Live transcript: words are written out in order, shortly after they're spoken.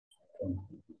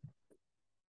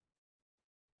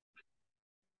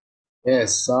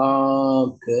Yes,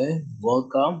 okay.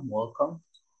 Welcome.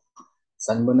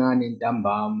 Sanbonani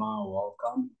Dambama,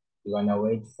 welcome. We're gonna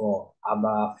wait for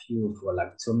other few for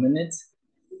like 2 minutes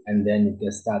and then it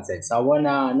gets started. So I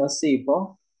wanna no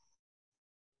people.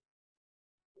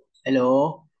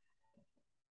 Hello.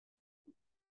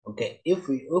 Okay, if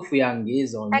we are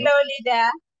engaged on Hello, leader.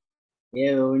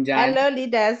 yeah, Hello,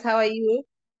 leaders. How are you?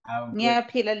 I'm good.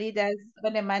 Ngiyaphila, leaders,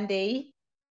 on a Monday.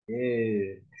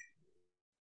 Yeah.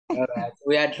 All right.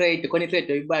 We are trade trade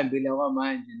ibambile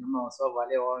kwamanje noma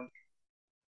usovale wonke.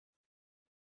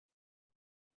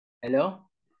 Hello?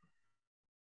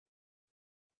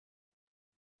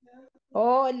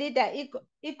 Oh, leader,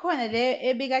 ikhona le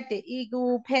ebikade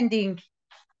pending.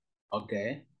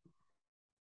 Okay.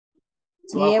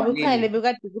 Yebo, ikhona le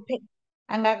ebikade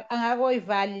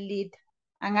angakoyivali, leader.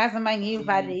 Angazi uma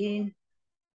ngiyivale yini.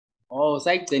 Oh,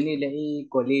 sayigcinile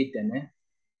igolide ne?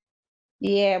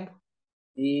 Yebo.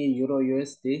 I-Euro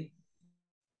USD.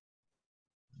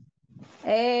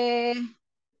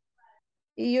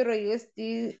 I-Euro USD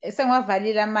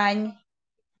sengiwavalile amanye.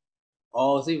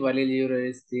 Oh, siyivalile i-Euro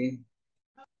USD.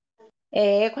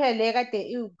 Khona le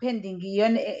kade pending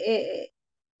iyona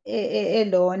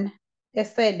elona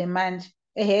esele manje.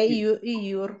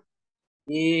 I-Euro.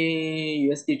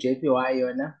 I-Usdjpy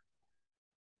yona.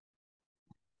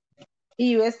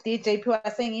 I-Usdjpy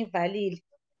wasengiyivalile.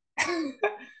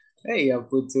 Hey,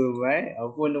 yaphuthuma,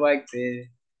 awufuni ukwagcina.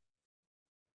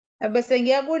 Bese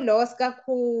ngiya ku-loss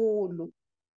kakhulu.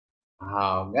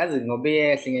 Hawu, ngaze ngoba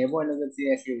iyehle, ngiyayibona ukuthi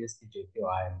iyehle i-Usdjpy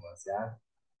mos yami.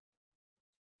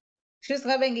 Shuthi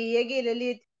ngabe ngiyiyekile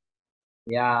lead.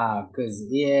 Yeah, because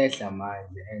iyehla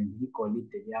manje and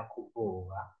igolide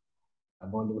liyakhuphuka.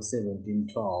 Yabona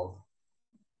ku-1712.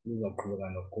 Lizoqhubeka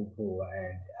nokukhuphuka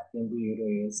and I think i-Euro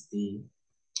USD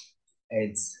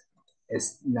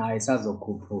it's nayo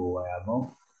isazokhuphuka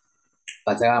yabo.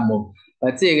 But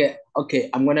okay,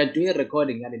 I'm gonna do a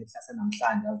recording yaleli class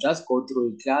namhlanje. I'll just go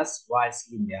through a class while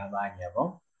silinde abanye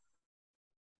yabo.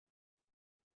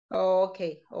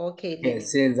 Okay. Okay,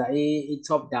 senza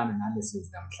i-top down analysis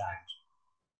namhlanje.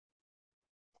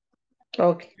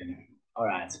 Okay. All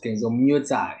right, okay,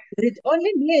 ngizomute-ke. Is it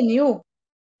only me and you?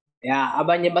 Yeah,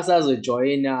 abanye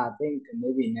basazojoyina, I think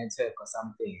maybe network or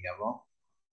something yabo.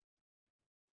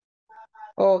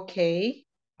 Okay.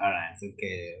 All right,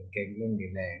 okay,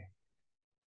 kulungile.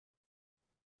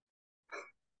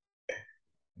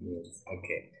 Yes,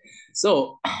 okay.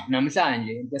 So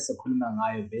namhlanje into esikhuluma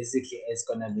ngayo basically it's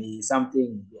gonna be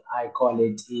something I call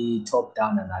it a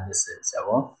top-down analysis,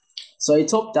 yabo. So a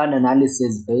top-down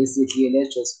analysis basically,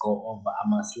 let's just go over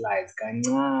our slides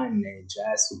kancane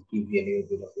just to give you a little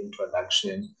bit of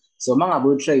introduction. So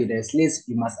mangabe trader, at least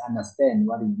you must understand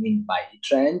what we mean by a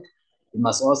trend. You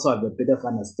must also have a bit of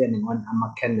understanding on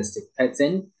our candlestick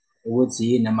pattern, what's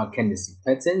in our candlestick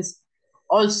patterns.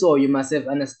 Also, you must have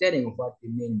understanding of what we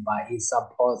mean by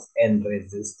support and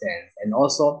resistance. And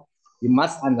also, you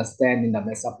must understand in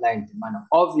the supply and demand.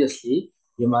 Obviously,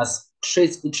 you must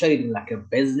treat trading like a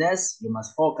business. You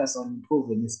must focus on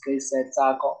improving the skill set,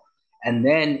 and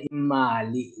then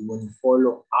imali will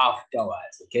follow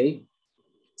afterwards, okay?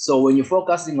 So when you're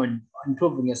focusing on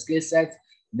improving your skill set,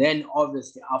 then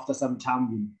obviously after some time,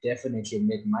 you definitely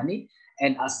make money.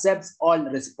 And accept all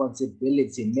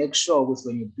responsibility. Make sure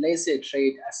when you place a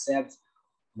trade, accept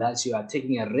that you are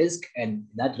taking a risk, and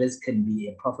that risk can be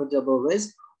a profitable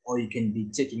risk or you can be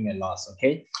taking a loss,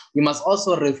 okay? You must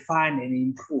also refine and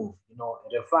improve.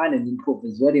 Refine and improve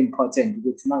is very important.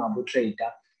 With mangabu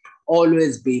trader,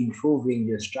 always be improving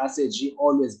your strategy,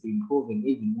 always be improving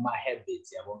even my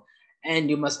habits, and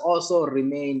you must also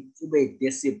remain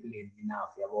disciplined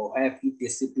enough, have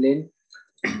discipline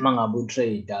mangabu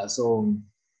trader. So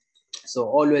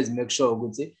always make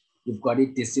sure you've got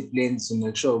it disciplined to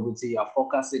make sure you are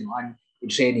focusing on the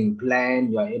trading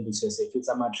plan, you are able to execute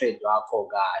some trade.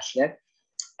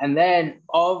 And then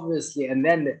obviously,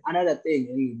 another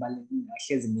thing,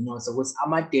 so what's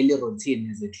my daily routine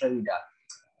as a trader?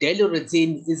 Daily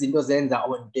routine is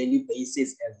on daily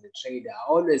basis as a trader. I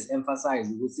always emphasize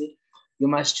you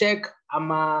must check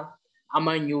ama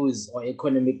news or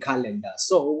economic calendar.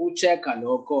 So we check a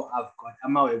logo. I've got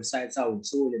my websites out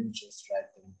too. Let me just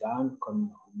write them down.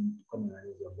 Confused.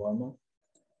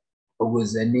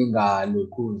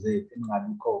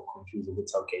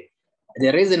 Okay.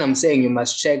 The reason I'm saying you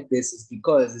must check this is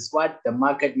because it's what the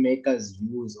market makers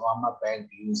use or my bank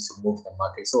use to move the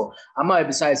market. So my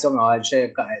website I'll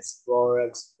check as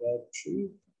FOREX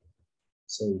Web3.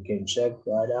 So you can check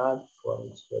that out,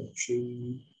 FOREX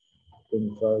Web3.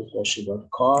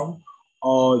 ForexWeb3.com,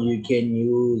 or you can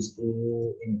use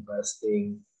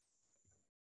investing.com.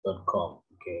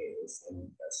 Okay, it's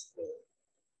investing.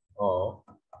 Or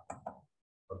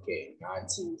okay, now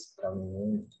it's coming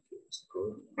in. It's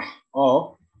good.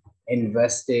 Or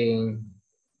investing.com.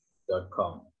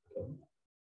 Okay.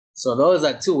 So those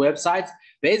are two websites.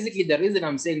 Basically, the reason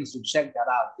I'm saying is to check that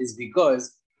out is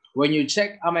because when you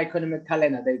check my economic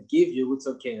calendar, they give you, it's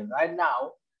okay, right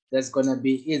now, there's going to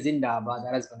be izindaba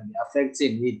that is going to be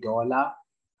affecting the dollar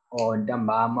or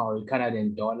Dambama or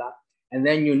Canadian dollar. And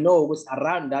then you know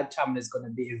around that time there's going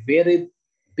to be a very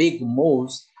big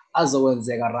moves as well as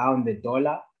like around the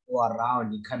dollar or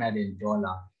around the Canadian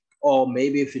dollar. Or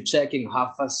maybe if you're checking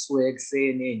half a swag,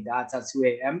 saying data 2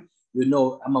 a.m., you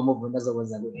know I'm a movement as well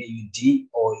as like AUD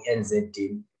or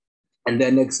NZD. And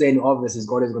then next thing obviously is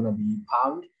always going to be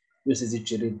pound, which is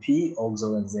GBP or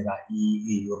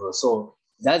euro. So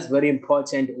that's very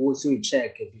important also to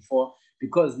check before,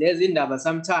 because there's in there, but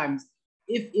sometimes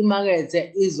if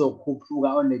imarket is on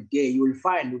the day, you will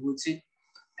find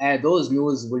those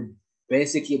news will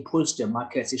basically push the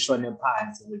market showing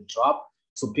parts will drop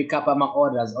to pick up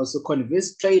orders, also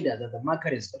convince traders that the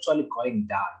market is actually going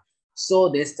down. So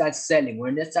they start selling.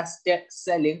 When they start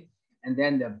selling, and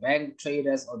then the bank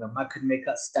traders or the market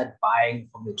makers start buying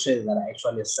from the traders that are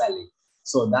actually selling.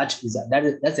 So that's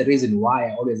the reason why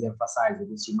I always emphasize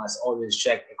this. You must always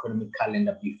check economic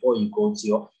calendar before you go to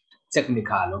your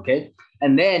technical, okay?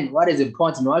 And then what is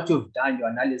important, once you've done your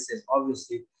analysis,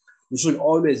 obviously, you should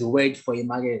always wait for your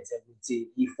market activity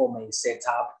before you set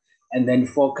up and then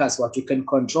focus what you can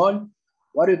control.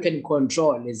 What you can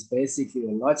control is basically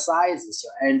your lot size, it's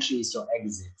your entries, your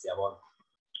exits.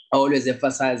 I always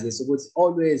emphasize this. So it's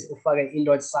always in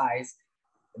lot size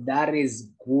that is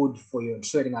good for your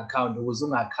trading account.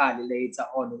 Later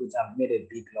on, which have made a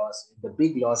big loss. The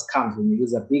big loss comes when you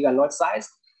use a bigger lot size,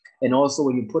 and also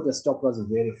when you put the stop loss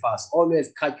very fast.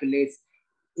 Always calculate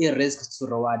a risk to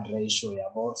reward ratio.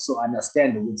 So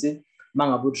understand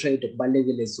trade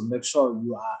to make sure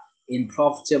you are in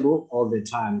profitable all the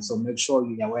time. So make sure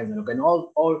you are aware that you can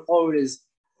always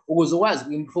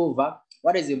improve.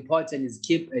 What is important is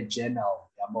keep a journal.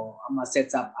 I'm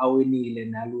set up awinile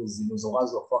naluzi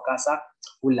uzokwazi ukufocus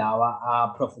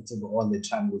kulawa profitable all the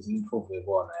time with improve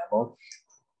yabo.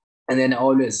 And then I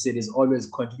always say there's always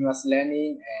continuous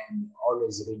learning and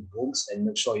always read books and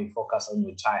make sure you focus on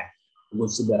your time. Go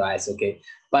to the rise, okay?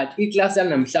 But class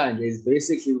is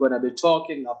basically we're going to be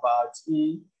talking about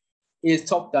is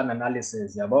top-down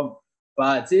analysis, but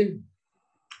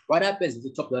what happens with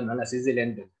the top-down analysis is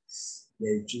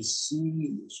let's just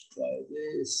see, let's try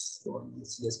this.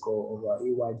 Let's go over a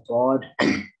whiteboard.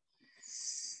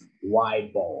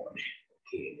 Whiteboard.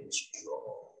 Okay, let's draw.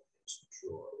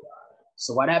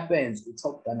 So what happens with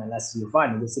top-down analysis? You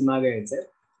find this market.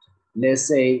 Let's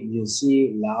say you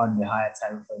see on the higher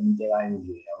time frame.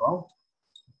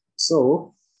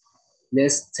 So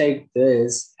let's take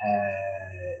this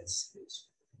as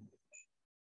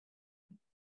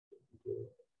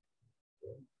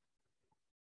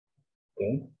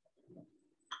okay,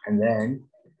 and then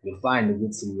you find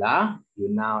with la, you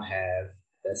now have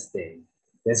this thing.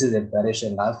 This is the bearish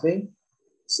engulfing.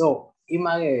 So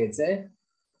imagine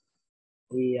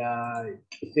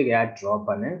figure out drop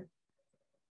on it,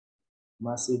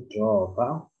 massive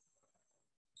drop,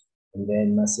 and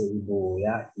then massive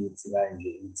ibuya,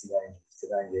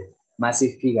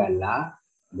 massive figure la,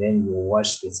 then you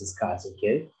watch this card,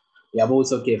 okay? Yeah, but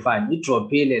it's okay, fine. You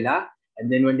drop la, and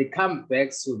then when they come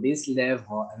back to this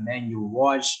level, and then you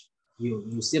watch,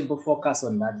 you simply focus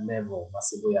on that level,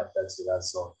 massive back to that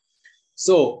zone.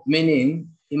 So meaning,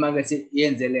 imagine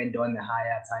on the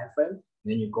higher time frame,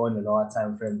 then you go on the lower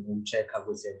time frame and check how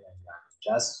it's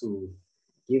just to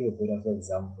give a bit of an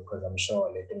example, because I'm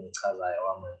sure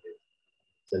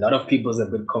so a lot of people is a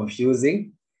bit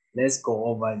confusing. Let's go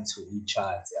over to each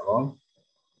chart,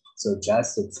 so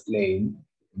just to explain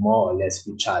more or less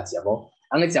the charts,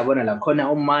 angithi yabona la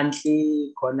khona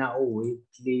monthly, khona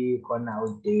weekly,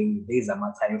 khona daily. These are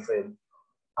my time frame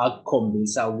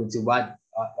akukhombisa ukuthi what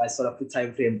sort of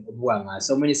time frame obuka ngayo.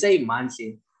 So when you say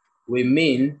monthly, we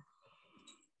mean,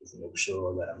 let's make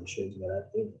sure that I'm showing you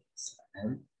that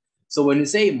thing. So when you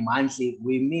say monthly,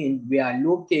 we mean we are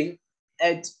looking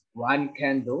at one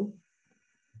candle.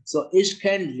 So each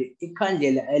candle,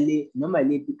 ikhandlela noma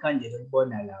liphi ikhandlela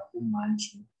libona la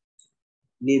monthly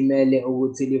limele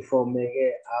ukuthi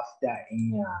liformeke after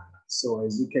inyanga. So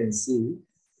as you can see,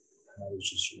 I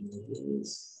should show you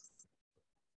this.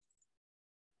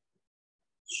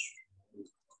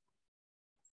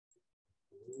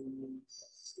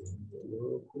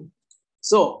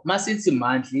 So masithi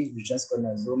monthly, we're just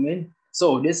gonna zoom in.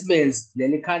 So this means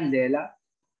leli candela,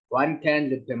 one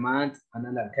candle per month,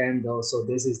 another candle. So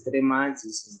this is 3 months.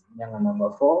 This is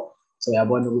number 4. So you're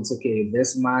going to okay,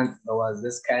 this month there was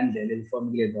this candle in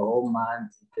formula the whole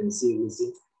month. You can see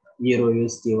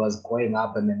Eurusd was going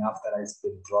up, and then after it's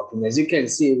been dropping. As you can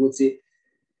see,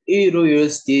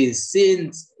 Eurusd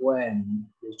since when?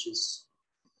 Let's just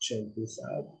check this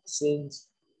out. Since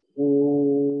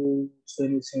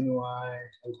 2021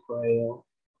 April,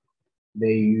 the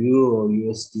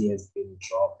Euro-USD has been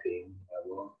dropping.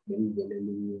 Maybe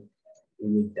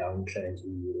downtrend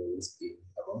in Euro-USD.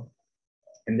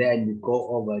 And then you go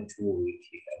over to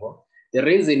weekly. The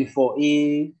reason for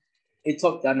a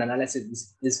top-down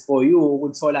analysis is for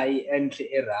you to entry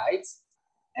right.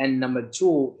 And number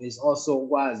 2 is also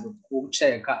was to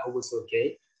check out,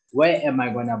 okay, where am I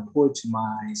gonna put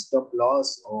my stop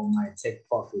loss or my take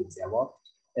profits?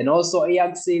 And also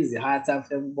says the higher time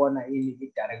frame in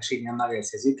the direction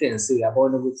as you can see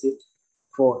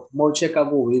for more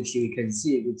checkable weekly, you can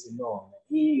see it's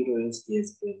Eurusd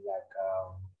has been like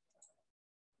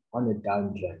on a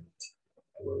downtrend.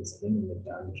 It's been on a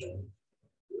downtrend.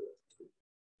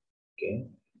 Okay,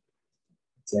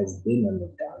 it has been on a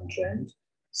downtrend.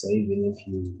 So even if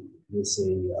you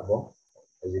say above,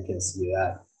 as you can see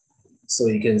that, so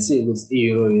you can see with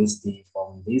Eurusd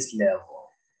from this level,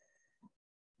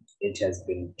 it has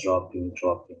been dropping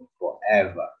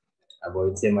forever.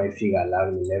 About my figure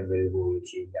level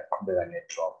which is a net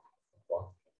drop.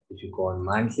 If you go on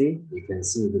monthly, you can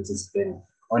see that it's been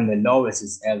on the lowest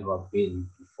it's ever been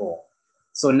before.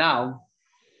 So now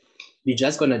we're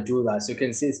just gonna do that. So you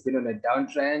can see it's been on a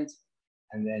downtrend.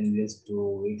 And then let's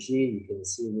do weekly. You can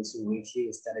see this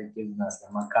weekly started giving us a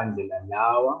candle an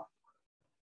hour.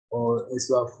 Or it's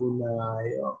what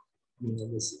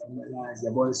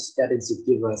the boy started to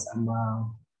give us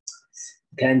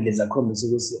candles.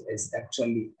 It's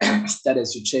actually started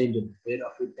to change a bit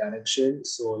of a direction.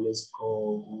 So let's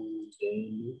go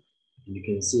daily. You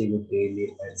can see the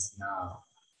daily as now.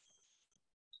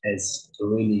 It's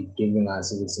really giving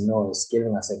us, it's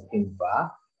giving us a pin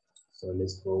bar. So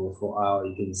let's go for hour.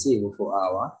 You can see for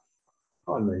hour.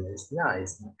 Oh no, it's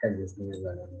nice. You can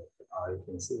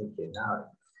see okay now.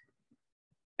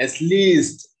 At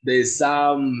least there's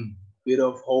some bit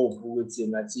of hope with the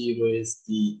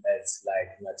Eurusd as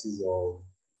like material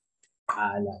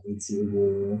it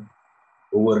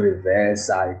will reverse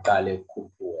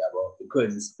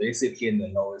because it's basically in the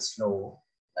lowest low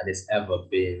that it's ever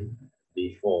been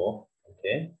before.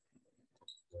 Okay.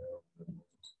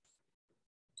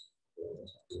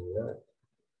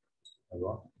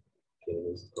 Okay,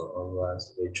 let's go over to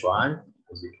H1,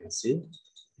 as you can see.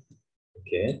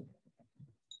 Okay.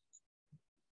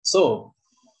 So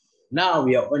now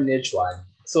we are on H1.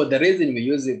 So the reason we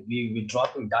use it, we're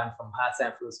dropping down from higher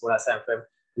time frame to smaller time frame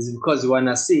is because we want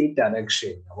to see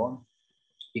direction.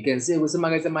 You can see with some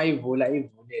drop.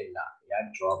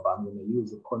 I'm going to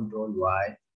use the control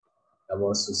Y. I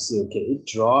also see okay, it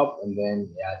drop and then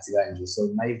so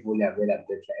my volume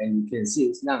and you can see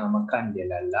it's now I'm on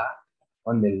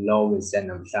the lowest and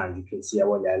you can see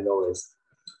our lowest.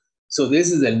 So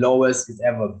this is the lowest it's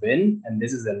ever been, and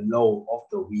this is the low of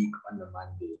the week on the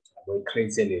Monday. We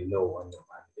created a low on the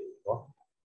Monday.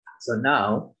 So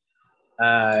now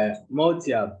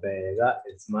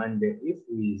it's Monday. If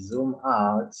we zoom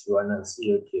out, you wanna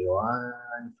see okay,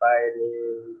 one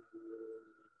Friday.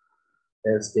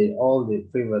 Let's say all the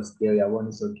previous area one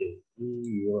is okay.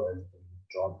 EU has been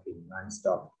dropping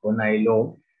non-stop. On a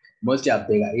low, most a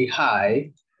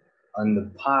high on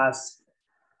the past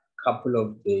couple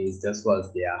of days. This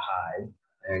was their high,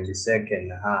 and the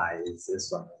second high is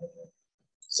this one.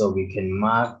 So we can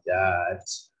mark that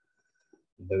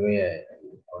the way I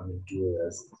want to do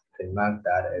this. We can mark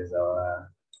that as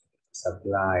our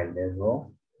supply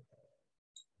level.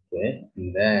 Okay,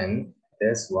 and then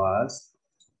this was.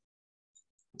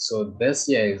 So this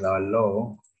here is our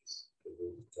low,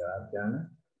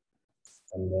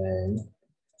 and then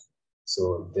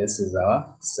so this is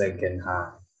our second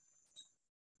high.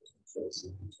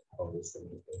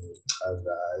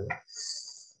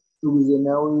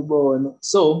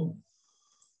 So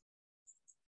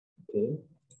okay,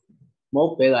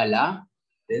 more pegala.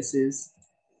 This is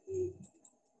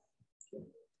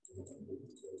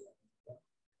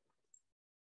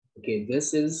okay.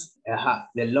 This is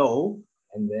the low,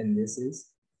 and then this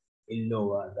is a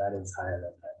lower that is higher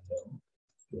than that low.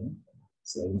 Okay,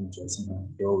 so let me just mark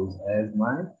those as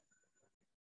mine.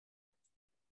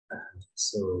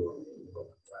 So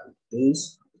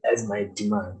this as my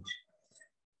demand.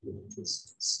 Okay,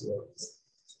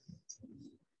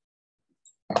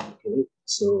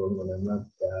 so I'm gonna mark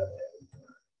that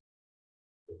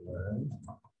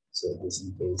So this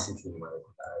is basically my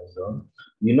buy zone.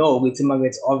 You know, with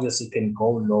markets obviously can go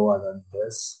lower than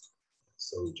this.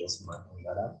 So we just marking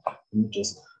that up. You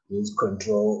just use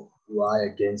Control Y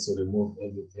again to remove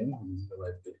everything. Use the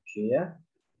right bit here.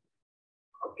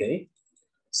 Okay.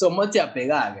 So mothi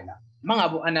yabheka-ke la.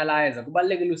 Mangabe u-analyzer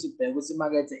kubalulekile usibheke ukuthi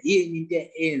imakethe yini into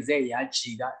eyenze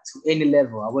yajika to any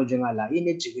level yabo njengala yini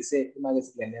ejikise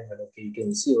imakethe kule level. Okay, you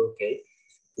can see okay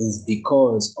is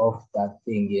because of that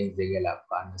thing yenzeke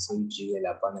laphana. So ijike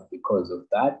laphana because of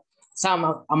that.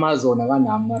 Some Amazon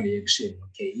akanama reaction.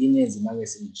 Okay, yini yenza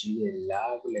imakethe ijike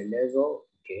la kule level.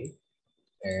 Okay,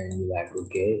 and you're like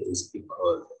okay it's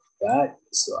because of that.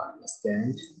 So I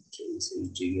understand. Okay, so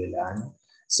ijike lana.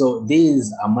 So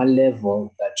these are my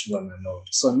level that you want to know.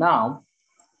 So now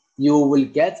you will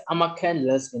get AMA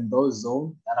candles in those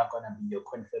zones that are going to be your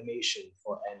confirmation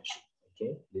for entry.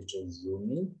 Okay, let's just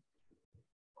zoom in.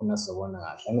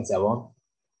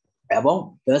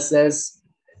 This is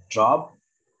a drop.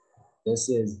 This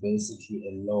is basically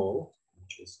a low,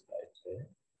 which is right there.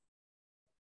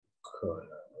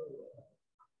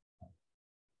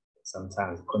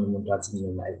 Sometimes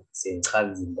like saying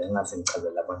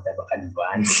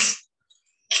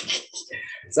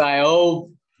so I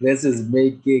hope this is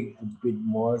making a bit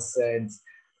more sense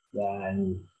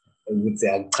than I would say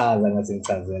or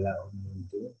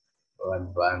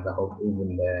advanced. I hope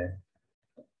even the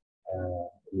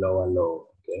lower low.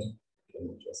 Okay,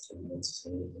 just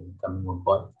coming on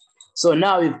board. So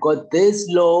now we've got this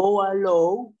lower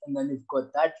low, and then we've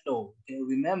got that low. Okay,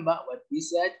 remember what we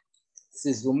said.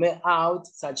 Zoom out,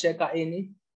 check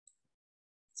any.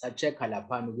 Check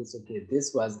okay,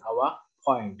 this was our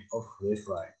point of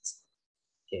reference.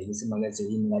 Okay, this is in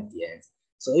at the end.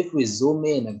 So if we zoom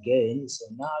in again, so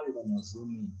now we're gonna zoom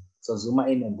in. So zoom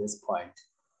in on this point.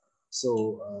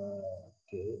 So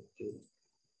okay.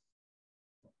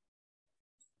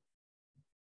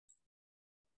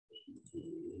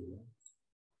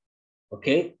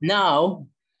 Okay, now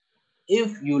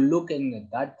if you're looking at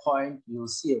that point, you'll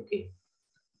see okay.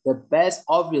 The best,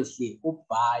 obviously,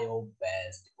 buy or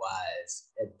best was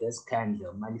at this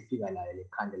candle,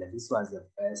 candle. This was the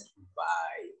best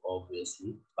buy,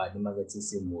 obviously, but the market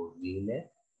is more really,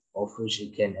 of which you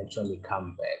can actually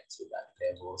come back to that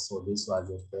level. So this was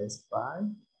the best buy,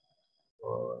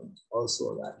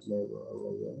 also that level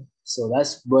over there. So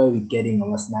that's where we're getting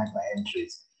our sniper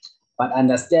entries. But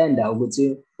understand that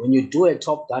when you do a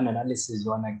top-down analysis, you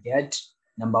want to get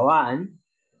number one.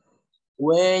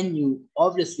 When you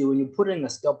put in a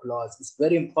stop loss, it's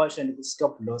very important to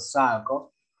stop loss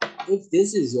cycle. If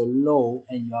this is your low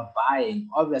and you are buying,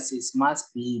 obviously it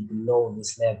must be below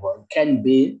this level. It can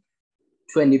be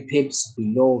 20 pips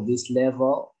below this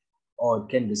level, or it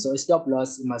can be so stop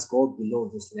loss, it must go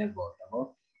below this level.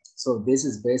 So this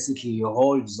is basically your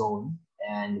whole zone,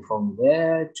 and from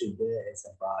there to there it's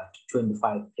about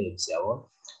 25 pips.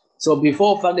 So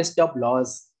before further stop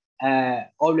loss,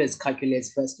 always calculate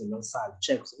first the loss side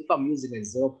check. So if I'm using a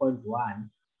 0.1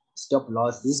 stop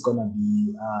loss, this is gonna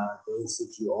be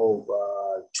basically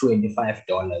over $25.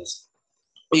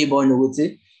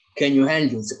 Can you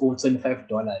handle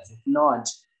 $25? If not,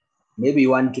 maybe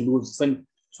you want to lose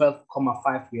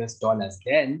 $12.5,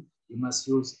 then you must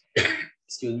use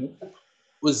excuse me,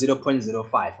 with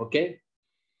 0.05. Okay,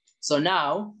 so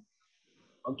now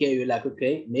okay, you're like,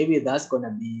 okay, maybe that's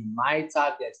gonna be my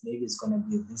target, maybe it's gonna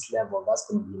be this level, that's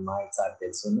gonna be my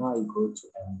target. So now you go to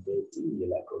MBT, you're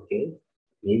like, okay,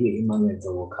 maybe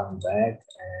Imameta will come back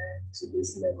and to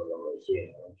this level over here.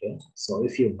 Okay, so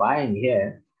if you're buying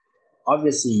here,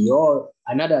 obviously your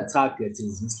another target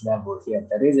is this level here.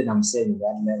 The reason I'm saying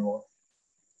that level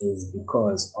is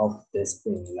because of this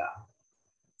thing now.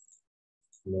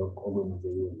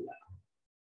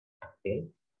 Okay.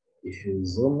 If you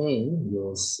zoom in,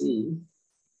 you'll see.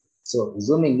 So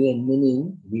zooming in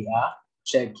meaning we are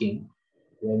checking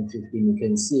when 15. You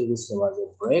can see this was a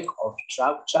break of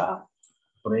structure,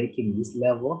 breaking this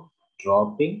level,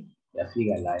 dropping the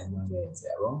figure line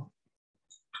zero.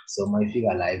 So my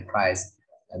figure line price,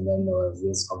 and then there was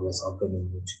this obvious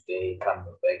opening today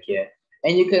coming back here,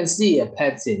 and you can see a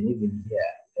pattern even here.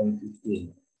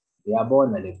 M15. We are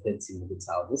born at a pattern with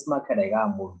how this market I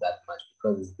can't move that much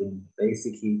because it's been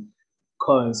basically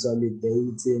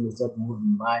consolidating, it's not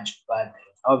moving much, but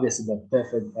obviously the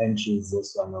perfect entry is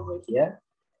this one over here.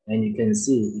 And you can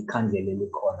see it can't get any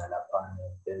corner upon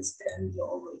this candle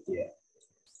over here.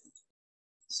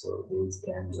 So these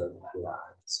candles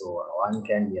are so one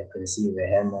candle you can see the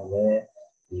hammer there,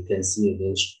 you can see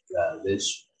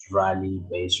this rally,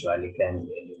 base rally candle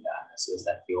in that. So it's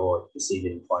like your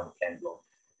decision point candle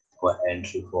for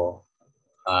entry for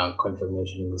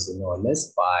confirmation is,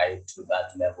 let's buy to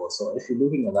that level. So if you're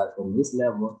looking at that from this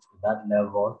level to that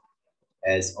level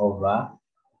as over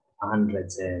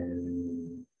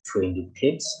 120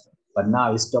 pips, but now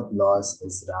your stop loss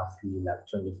is roughly like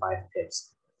 25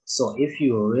 pips. So if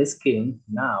you're risking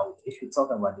now, if you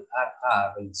talk about the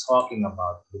RR, we're talking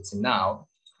about it now.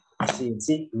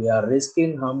 See, we are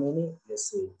risking how many?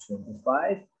 Let's say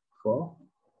 25 for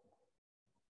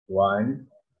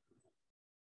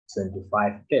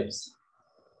 125 pips.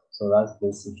 So that's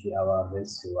basically our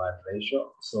risk reward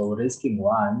ratio. So risking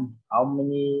one, how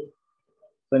many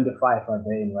 25 are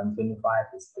there in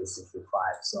 125 is basically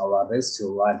 5. So our risk to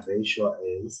reward ratio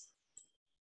is,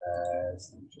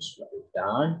 so just write it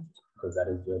down because that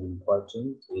is very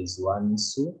important, is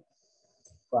 1:5.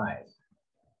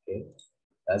 Okay,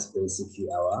 that's basically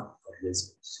our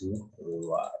risk to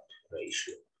reward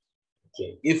ratio.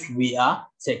 Okay, if we are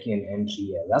taking an entry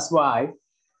here, that's why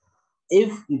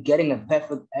if you're getting a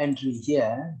perfect entry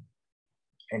here,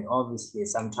 and obviously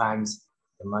sometimes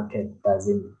the market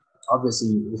doesn't,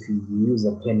 obviously if you use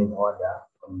a pending order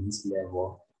on this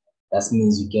level, that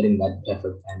means you're getting that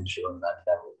perfect entry on that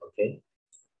level. Okay.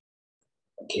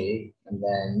 Okay, and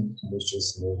then let's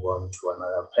just move on to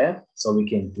another pair. So we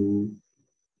can do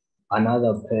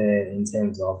another pair in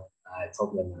terms of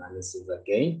top line analysis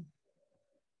again.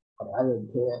 Another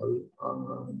pair we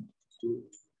do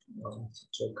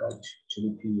check out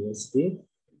GBP/USD.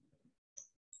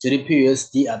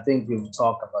 GBP/USD, I think we've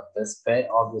talked about this pair.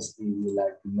 Obviously, we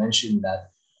like to mention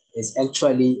that it's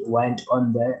actually went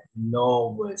on the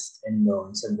lowest in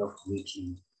terms of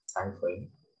weekly time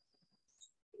frame.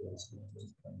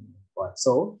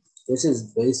 So this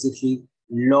is basically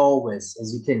lowest,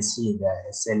 as you can see there.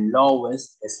 It's a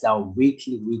lowest, it's now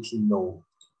weekly low.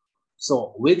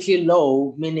 So weekly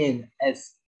low meaning,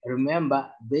 as remember,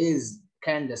 these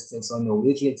candlesticks on the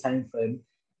weekly time frame,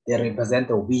 they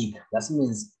represent a week. That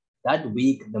means that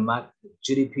week the market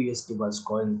GBP/USD was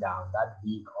going down. That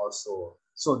week also.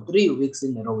 So 3 weeks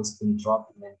in a row it's been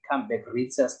dropping and come back,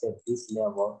 retested this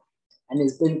level, and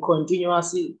it's been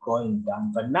continuously going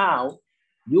down. But now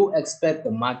you expect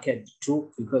the market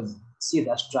to, because see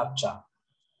that structure,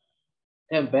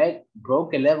 come back,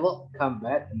 broke a level, come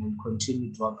back, and then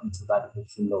continue dropping to that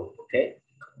weekly low. Okay.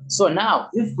 So now,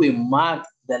 if we mark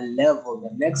the level, the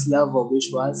next level,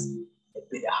 which was a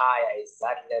bit higher, is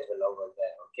that level over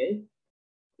there. Okay.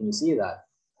 Can you see that?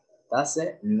 That's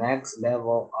the next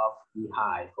level of the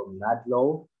high. From that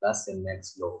low, that's the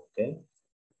next low. Okay.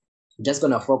 I'm just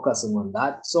gonna focus on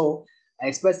that. So I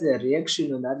expect the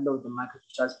reaction on that low, the market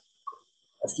just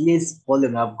at least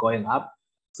holding up, going up.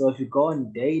 So if you go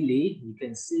on daily, you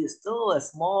can see still a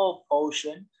small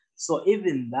portion. So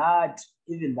even that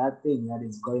thing that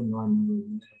is going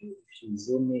on, if you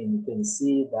zoom in, you can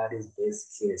see that is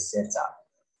basically a setup.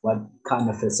 What kind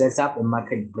of a setup? A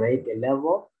market break a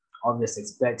level, obviously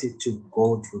expected to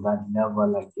go to that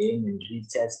level again and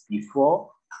retest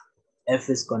before. If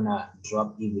it's gonna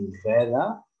drop even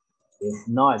further. If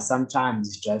not,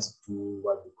 sometimes just do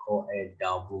what we call a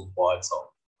double bottom.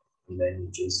 And then you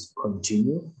just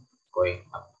continue going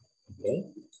up.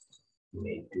 Okay, you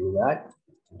may do that.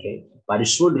 Okay, but it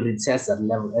should retest that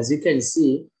level. As you can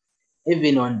see,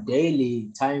 even on daily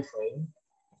time frame,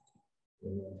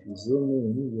 if you zoom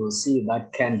in, you'll see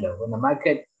that candle. When the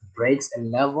market breaks a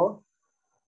level,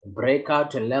 break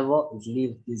out a level, it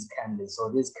leaves these candles. So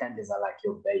these candles are like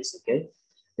your base. Okay,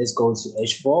 let's go to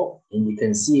H4, and you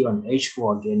can see on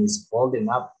H4 again, it's holding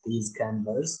up these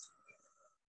candles,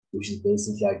 which is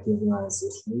basically giving us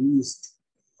at least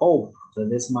hope that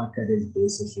this market is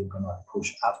basically gonna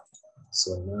push up.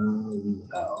 So now we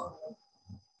are on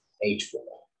H4.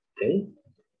 Okay,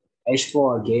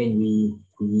 H4 again, we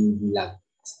like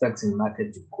expecting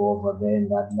market to go over there in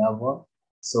that level.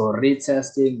 So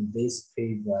retesting this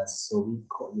figure, so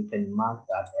we can mark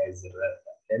that as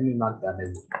let me mark that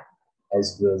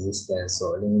as resistance.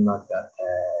 So let me mark that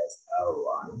as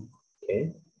R1.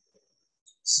 Okay.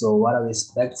 So what are we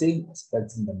expecting?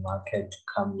 Expecting the market to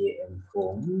come here and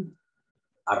form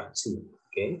R2,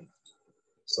 okay?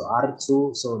 So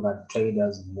R2, so that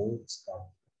traders move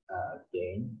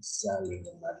again, selling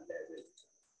on that level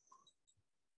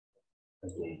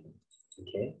again,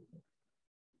 okay?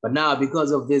 But now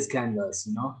because of these candles,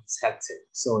 it's hectic.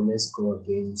 So let's go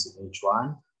again to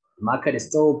H1. The market is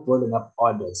still pulling up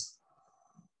orders.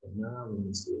 And now we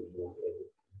need to remove everything.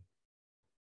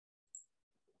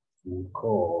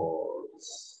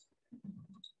 Because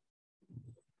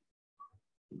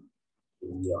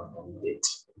we are on it.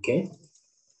 Okay.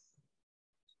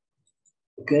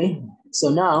 Okay. So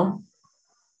now,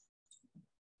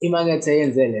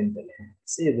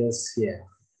 see this here.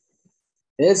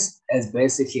 This is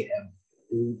basically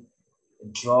a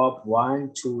drop,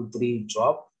 1, 2, 3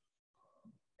 drop,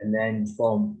 and then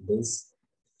from this,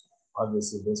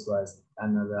 obviously this was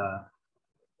another,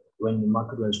 when the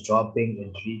market was dropping,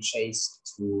 it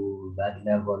retraced to that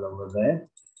level over there,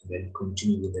 then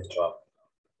continue with the drop.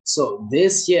 So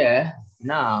this year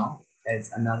now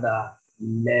is another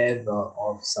level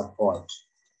of support.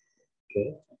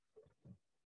 Okay,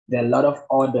 there are a lot of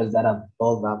orders that are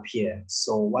built up here.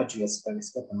 So what you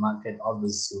expect the market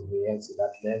obviously react to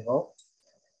that level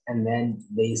and then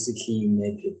basically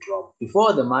make it drop.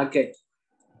 Before the market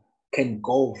can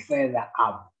go further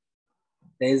up,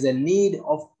 there's a need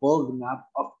of building up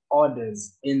of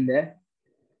orders in there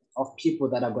of people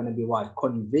that are going to be what?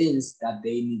 Convinced that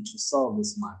they need to solve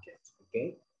this market,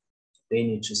 okay? They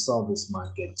need to solve this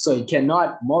market. So it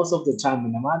cannot, most of the time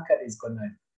when the market is going to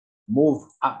move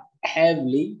up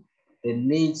heavily, there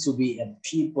needs to be a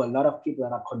lot of people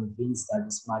that are convinced that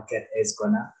this market is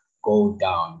going to go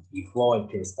down before it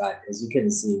can start. As you can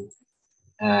see,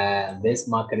 this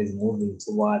market is moving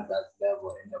toward that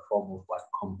level in the form of what?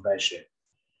 Compression.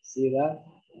 See that?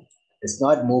 It's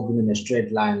not moving in a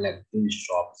straight line like these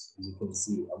drops. As you can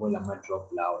see, I will not drop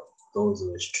loud. Those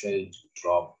are a straight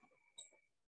drop.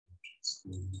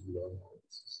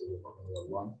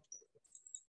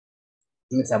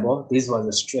 This was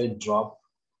a straight drop,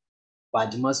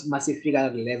 but must figure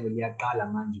out the level here.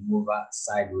 Move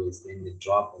sideways, then the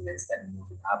drop, and then start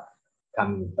moving up,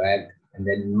 coming back, and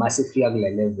then massive figure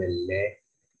level there,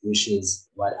 which is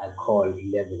what I call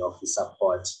level of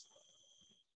support.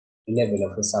 Level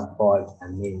of support,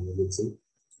 and then you will see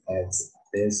as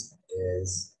this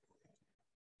is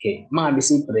okay. Maybe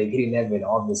see break level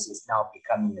obviously is now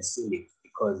becoming a ceiling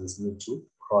because it's need to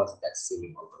cross that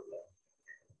ceiling over there.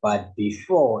 But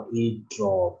before it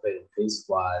dropped, this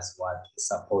was what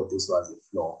support, this was the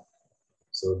floor.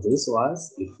 So this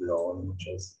was the floor. Let me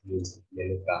just use the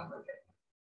yellow gum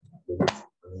again.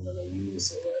 I'm going to use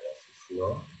the word of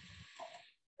floor.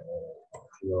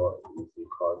 Floor is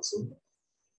equal to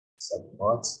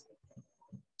support.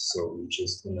 So we're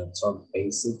just going to talk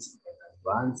basics and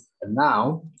advanced. And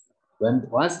now,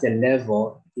 once the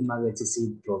level,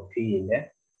 emergency drop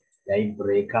here, they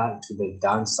break out to the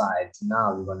downside.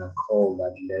 Now we're going to call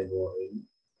that level in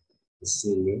the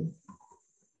ceiling,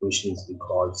 which is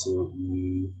equal to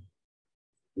E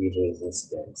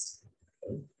resistance.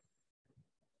 Okay.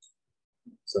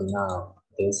 So now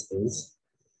this is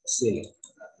ceiling.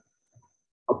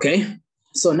 Okay.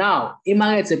 So now,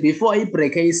 imagine before it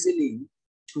breaks a ceiling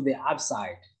to the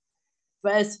upside,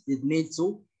 first it needs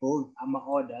to build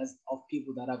orders of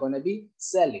people that are going to be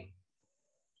selling.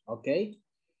 Okay.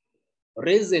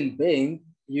 Reason being,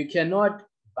 you cannot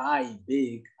buy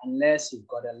big unless you've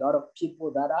got a lot of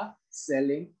people that are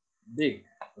selling big.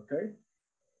 Okay.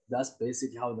 That's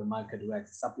basically how the market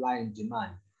works, supply and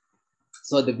demand.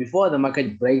 So before the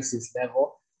market breaks this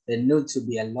level, there need to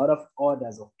be a lot of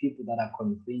orders of people that are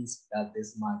convinced that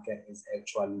this market is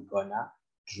actually gonna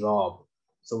drop.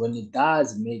 So when it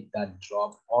does make that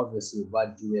drop, obviously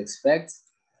what do we expect?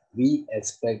 We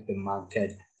expect the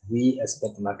market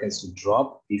to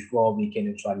drop before we can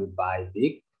actually buy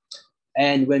big.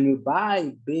 And when you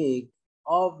buy big,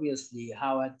 obviously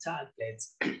our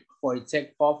targets for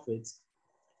take profits,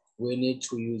 we need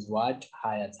to use what?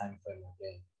 Higher time frame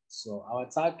again. So our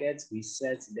targets, we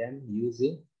set them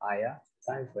using higher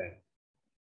time frame.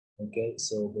 Okay,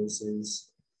 so this is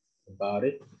about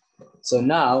it. So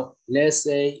now, let's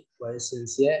say, for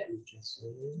instance, here,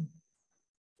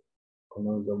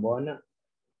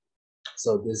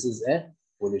 so this is a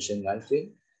bullish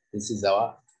engulfing. This is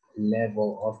our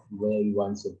level of where we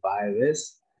want to buy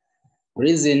this.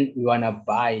 Reason we want to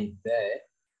buy there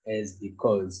is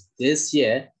because this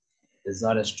year, there's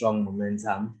not a strong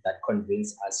momentum that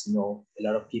convinced us, a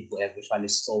lot of people have actually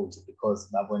sold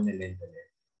because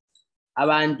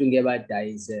abantu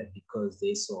ngebadayise because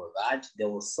they saw that they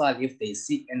will sell if they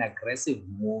see an aggressive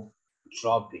move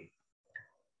dropping.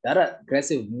 That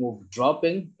aggressive move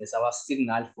dropping is our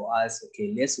signal for us,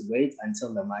 okay, let's wait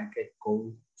until the market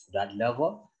goes to that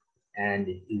level and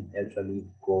it actually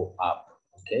go up,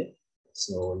 okay?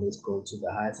 So let's go to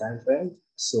the higher time frame.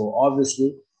 So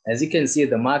obviously, as you can see,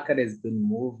 the market has been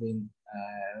moving,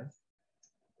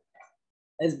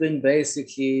 it's been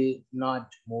basically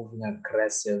not moving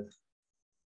aggressive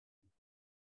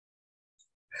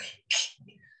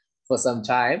for some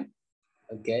time,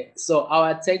 okay? So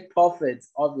our take profits,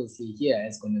 obviously here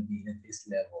is gonna be at this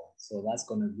level. So that's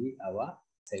gonna be our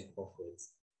take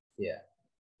profits here.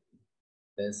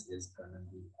 This is gonna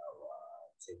be our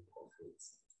take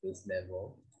profits, this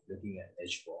level, looking at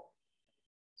H4.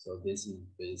 So this is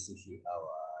basically our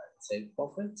take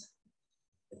profit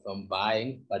if I'm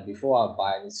buying, but before I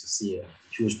buy, I need to see a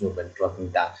huge movement dropping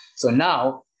down. So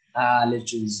now,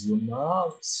 let's just zoom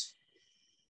out.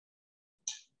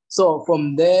 So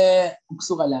from there,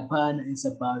 it's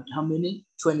about how many?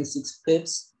 26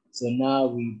 pips. So now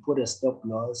we put a stop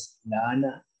loss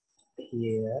Lana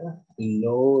here,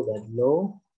 below that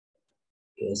low.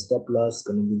 Okay, stop loss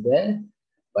gonna be there.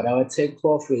 But our take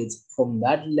profits from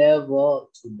that level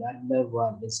to that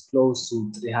level is close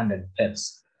to 300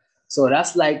 pips. So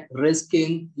that's like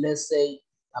risking, let's say,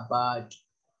 about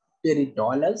 $30,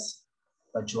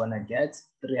 but you wanna get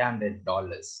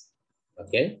 $300.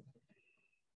 Okay.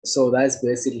 So that's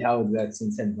basically how it works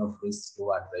in terms of risk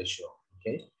reward ratio.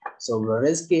 Okay, so we're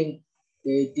risking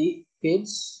 30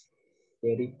 pips,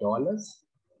 $30,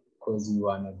 because you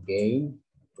want to gain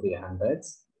 300.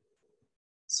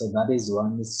 So that is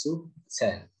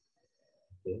 1:10.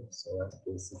 Okay, so that's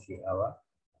basically our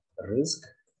risk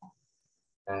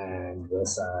and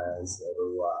versus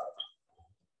reward.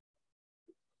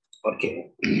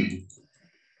 Okay,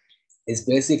 it's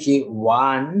basically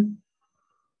one.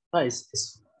 Oh,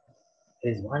 it's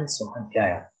 1:1.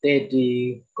 Yeah,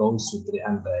 30 goes to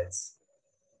 300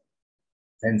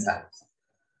 10 times.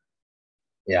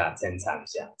 Yeah, 10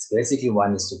 times. Yeah, it's basically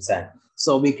 1:10.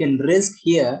 So we can risk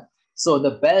here. So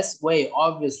the best way,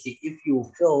 obviously, if you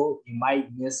feel you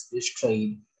might miss this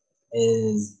trade,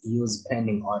 is use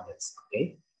pending orders.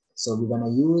 Okay, so we're gonna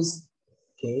use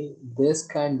this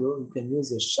candle. You can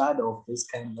use a shadow of this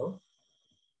candle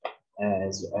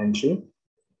as your entry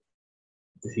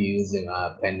if you're using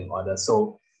a pending order.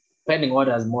 So pending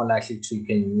order is more likely to you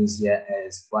can use here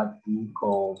as what we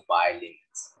call buy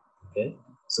limits. Okay,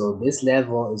 so this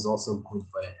level is also good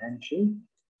for an entry.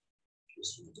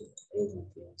 Just read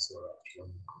everything so that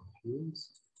I'm confused.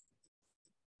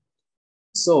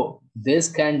 So this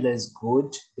candle is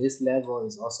good. This level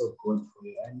is also good for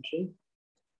your entry.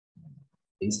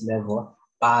 This level,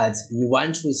 but you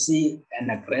want to see an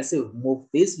aggressive move.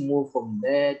 This move from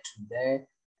there to there.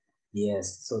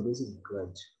 Yes, so this is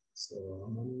good. So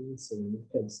this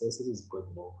is good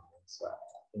move. So I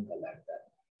think I like that.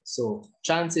 So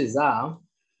chances are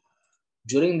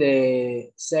during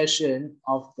the session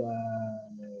of the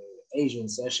Asian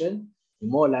session,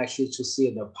 you're more likely to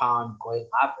see the pound going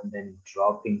up and then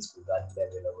dropping to that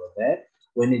level over there.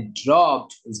 When it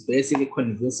dropped, it's basically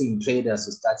convincing traders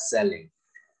to start selling.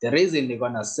 The reason they're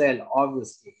gonna sell,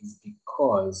 obviously, is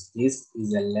because this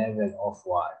is a level of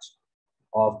what?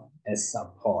 Of a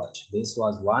support. This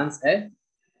was once a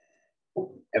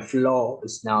floor,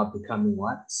 is now becoming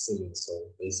what? Ceiling. So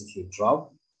basically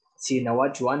drop. See, now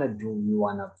what you want to do, you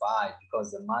want to buy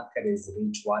because the market has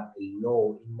reached what? A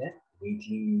low in the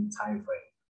weekly time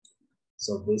frame.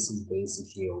 So this is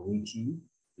basically a weekly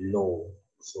low.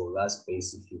 So that's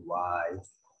basically why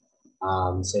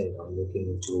I'm saying I'm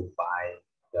looking to buy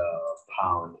the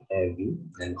pound heavy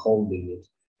and holding it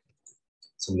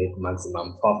to make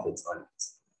maximum profits on it.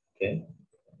 Okay.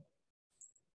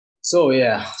 So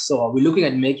yeah, so we're looking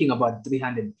at making about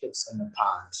 300 pips on the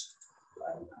pound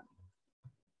right now.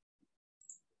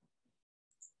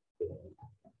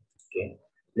 Okay,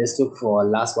 let's look for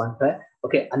last one pair.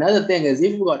 Okay, another thing is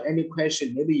if you got any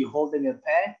question, maybe you're holding a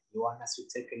pair, you want us to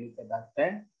take a look at that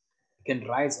pair, you can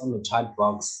write on the chat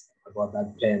box about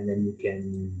that pair and then you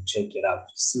can check it out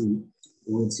to see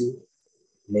what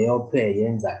Leo pair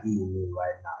yenza ini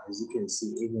right now. As you can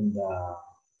see, even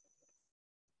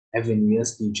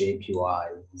Usdjpy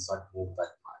is not moved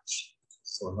that much.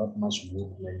 So not much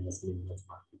movement, not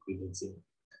much liquidity.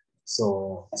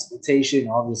 So expectation,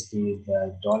 obviously,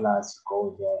 the dollars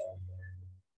go there and then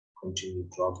continue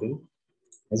dropping.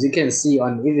 As you can see,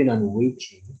 even on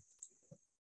weekly,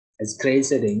 it's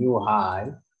created a new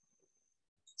high.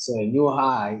 So a new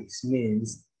high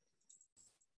means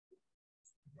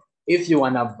if you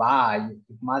want to buy,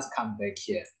 it must come back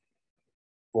here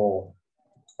for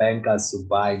bankers to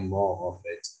buy more of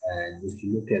it. And if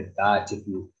you look at that, if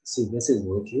you see, this is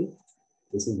weekly.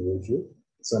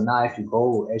 So now if you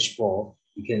go H4,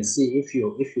 you can see if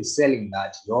you're selling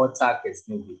that, your targets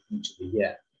maybe need to be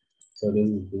here. So this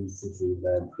is basically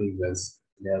the previous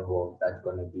level that's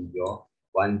gonna be your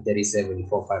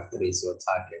 137,453 is your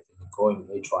target. If you go in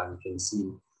H1, you can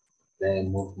see the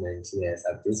movement here.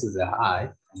 So this is a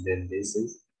high, and then this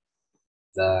is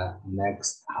the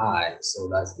next high. So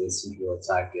that's basically your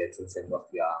target in terms of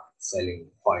your selling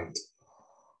point.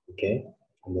 Okay.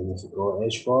 And then if you go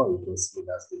H4, you can see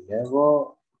that's the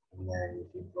level. And then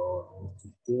if you go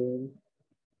N15,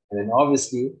 and then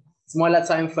obviously smaller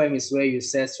time frame is where you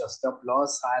set your stop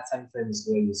loss, higher time frame is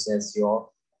where you set your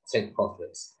take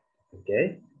profits.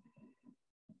 Okay.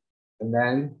 And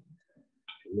then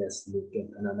Let's look at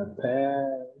another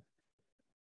pair.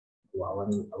 Well,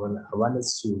 I want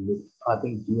us to look. I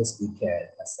think Usdcad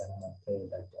as another pair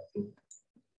that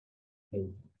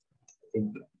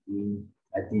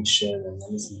I did share the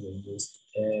analysis of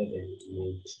Usdcad and it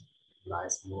made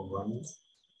nice move on it. I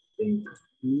think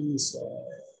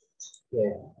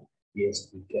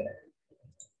Usdcad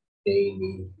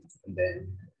daily and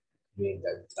then made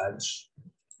that touch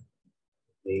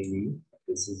daily.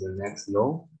 This is the next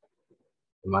low.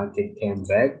 The market came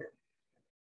back.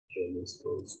 Okay, let's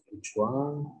go to each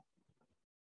one.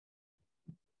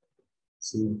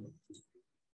 See.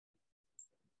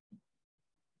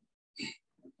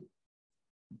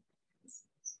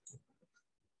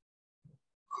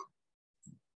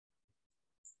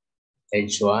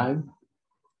 H1.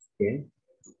 Okay.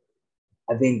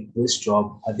 I think this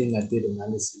drop, I think I did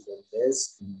analysis on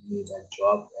this, made that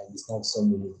drop, and it's not so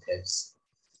many pips.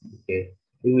 Okay.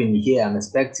 Even here, I'm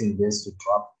expecting this to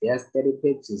drop. Yes, 30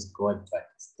 pips is good, but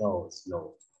still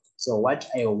slow. So what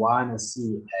I want to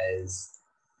see is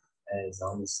I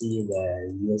want to see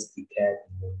the Usdcad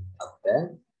moving up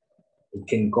there. It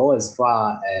can go as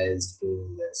far as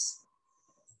doing this,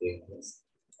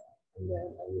 and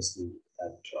then obviously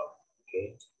that drop.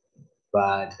 Okay.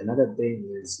 But another thing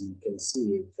is you can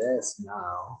see this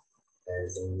now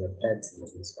as in the pattern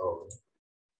is over.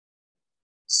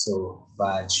 So,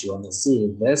 but you want to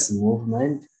see this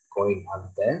movement going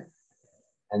up there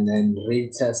and then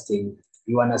retesting.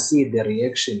 You want to see the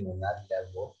reaction on that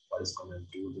level, what it's going to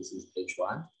do. This is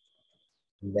H1.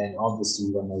 And then obviously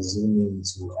you want to zoom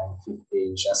into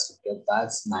M50 just to get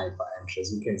that sniper entry.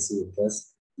 As you can see,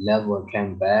 this level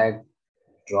came back,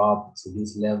 drop to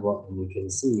this level, and you can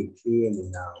see it clearly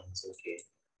now. It's okay.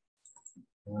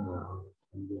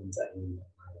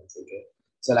 It's okay.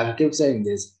 So like I keep saying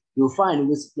this, you'll find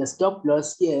with the stop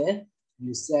loss here,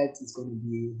 you set it's going to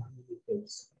be how many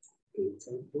pips? Okay,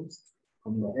 10 pips.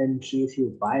 From the entry, if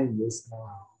you're buying this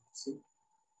now, see,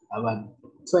 about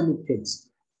 20 pips.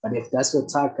 But if that's your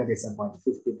target, it's about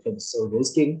 50 pips. So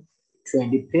risking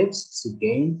 20 pips to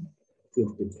gain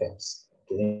 50 pips.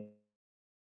 Okay.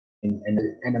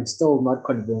 And I'm still not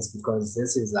convinced because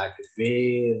this is like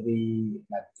very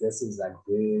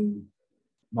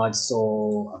not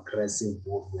so aggressive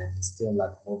movement. It's still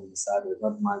like moving sideways,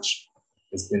 not much.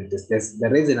 It's been this. The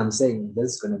reason I'm saying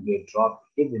this is going to be a drop,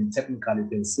 even technically, you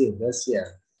can see this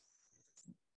here.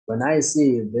 When I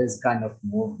see this kind of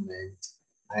movement,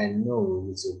 I know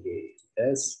it's okay.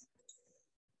 This,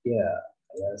 yeah,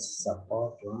 yes,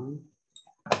 support one.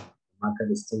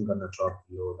 Market is still going to drop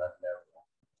below that level.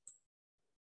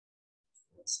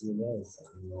 See this, I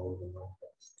know the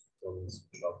market always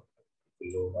drop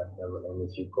below that level. And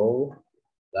if you go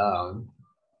down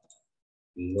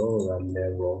below that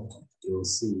level, you'll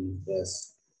see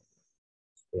this.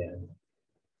 Yeah.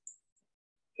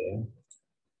 Okay.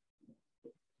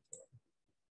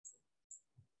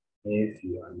 If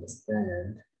you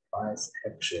understand price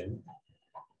action,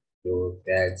 you will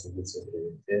get to this.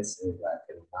 This is like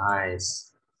a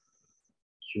nice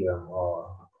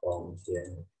QMR from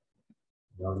here.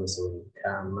 Notice when you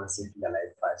come massively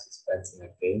like price expecting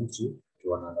again to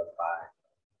do another buy.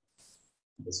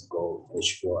 Let's go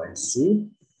H4 and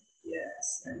see.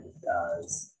 Yes, and it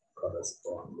does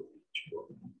correspond with H4.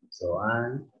 So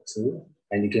 1, 2,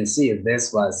 and you can see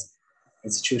this was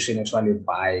institution actually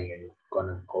buying and it's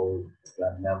gonna go to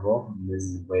that level. This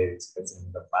is where it's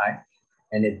expecting the buy,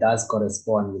 and it does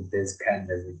correspond with this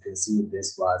candle. You can see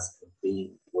this was a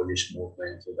big bullish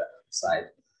movement to the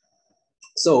upside.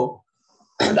 So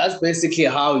that's basically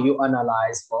how you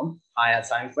analyze from higher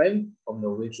time frame, from the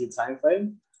weekly time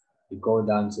frame. You go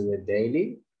down to the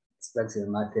daily, expecting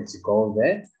the market to go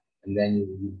there, and then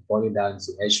you pull it down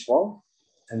to H4,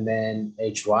 and then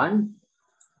H1.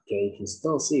 Okay, you can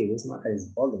still see this market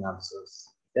is holding up, so it's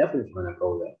definitely gonna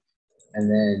go there. And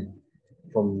then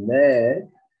from there,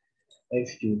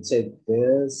 if you take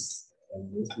this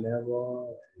and this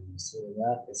level, and you see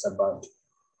that it's about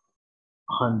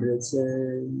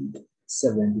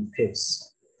 170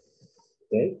 pips.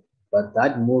 Okay, but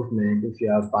that movement, if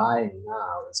you are buying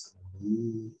now, it's going to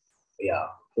be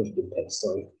 50 pips. So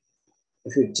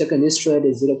if you check on this trade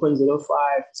at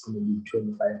 0.05, it's going to be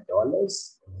 $25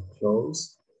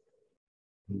 close,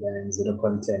 and then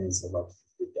 0.10 is about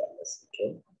 $50.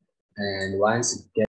 Okay, and once it gets